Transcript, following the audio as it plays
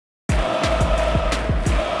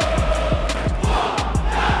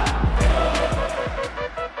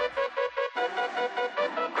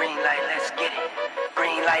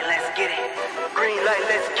light, let's get it. Green light,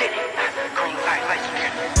 let's get it. Green light, let's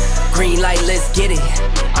get it. Green light, let's get it.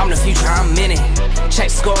 I'm the future, I'm in it. Check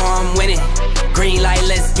score, I'm winning. Green light,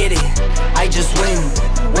 let's get it. I just win,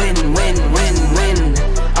 win, win, win, win.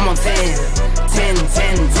 I'm on 10, 10,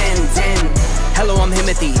 10, 10, 10. Hello, I'm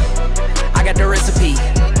Himothy. I got the recipe.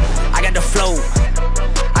 I got the flow.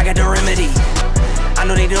 I got the remedy. I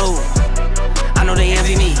know they do. I know they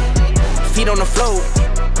envy me. Feet on the floor.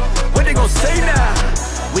 What they gon' say now?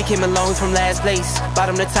 We came along from last place,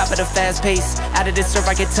 bottom to top of the fast pace. Out of this surf,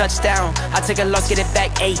 I get touchdown. I take a loss, get it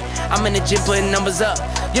back 8. I'm in the gym putting numbers up.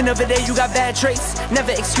 You're never there, you got bad traits.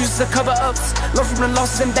 Never excuses or cover-ups. Learn from the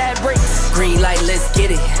losses and bad breaks. Green light, let's get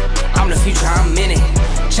it. I'm the future, I'm in it.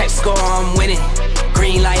 Check score, I'm winning.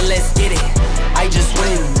 Green light, let's get it. I just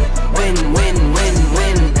win, win, win, win,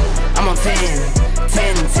 win. I'm on 10,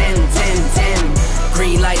 10, 10, 10, 10.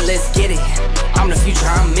 Green light, let's get it. I'm the future,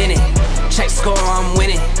 I'm in it. Check score, I'm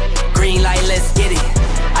winning. Green light, let's get it.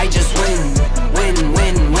 I just win, win,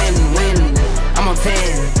 win, win, win. I'm on 10,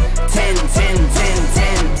 10, 10, 10,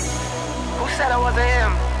 10. Who said I wasn't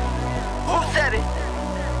him? Who said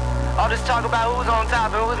it? All this talk about who's on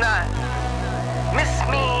top and who's not. Miss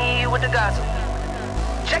me with the gossip.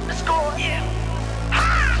 Check the score, yeah.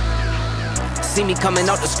 See me coming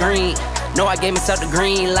out the screen. Know I gave myself the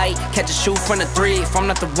green light. Catch a shoe from the 3. If I'm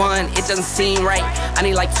not the one, it doesn't seem right. I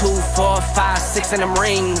need like 2, 4, 5, 6 in them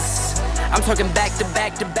rings. I'm talking back to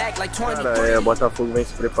back to back like 20. Cara, Botafogo vem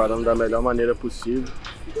se preparando da melhor maneira possível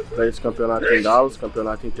para esse campeonato em Dallas,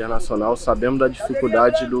 campeonato internacional. Sabemos da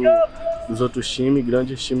dificuldade dos outros times,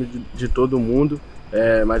 grandes times de todo mundo,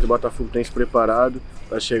 mas o Botafogo tem se preparado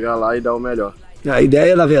para chegar lá e dar o melhor. A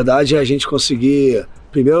ideia, na verdade, é a gente conseguir,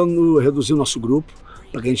 primeiro, reduzir o nosso grupo,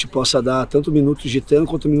 para que a gente possa dar tanto minutos de treino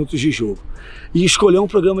quanto minutos de jogo. E escolher um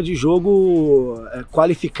programa de jogo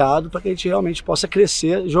qualificado para que a gente realmente possa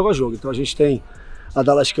crescer jogo a jogo. Então a gente tem a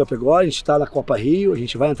Dallas Cup agora, a gente está na Copa Rio, a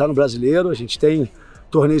gente vai entrar no Brasileiro, a gente tem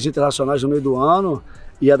torneios internacionais no meio do ano,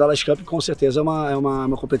 e a Dallas Cup com certeza é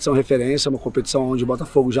uma competição referência, uma competição onde o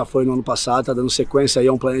Botafogo já foi no ano passado, está dando sequência aí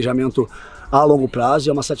a um planejamento a longo prazo, e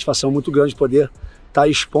é uma satisfação muito grande poder estar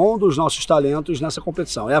expondo os nossos talentos nessa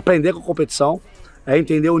competição. É aprender com a competição, é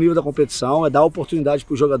entender o nível da competição, é dar oportunidade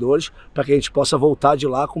para os jogadores para que a gente possa voltar de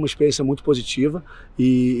lá com uma experiência muito positiva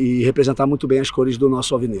e representar muito bem as cores do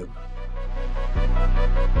nosso alvinegro.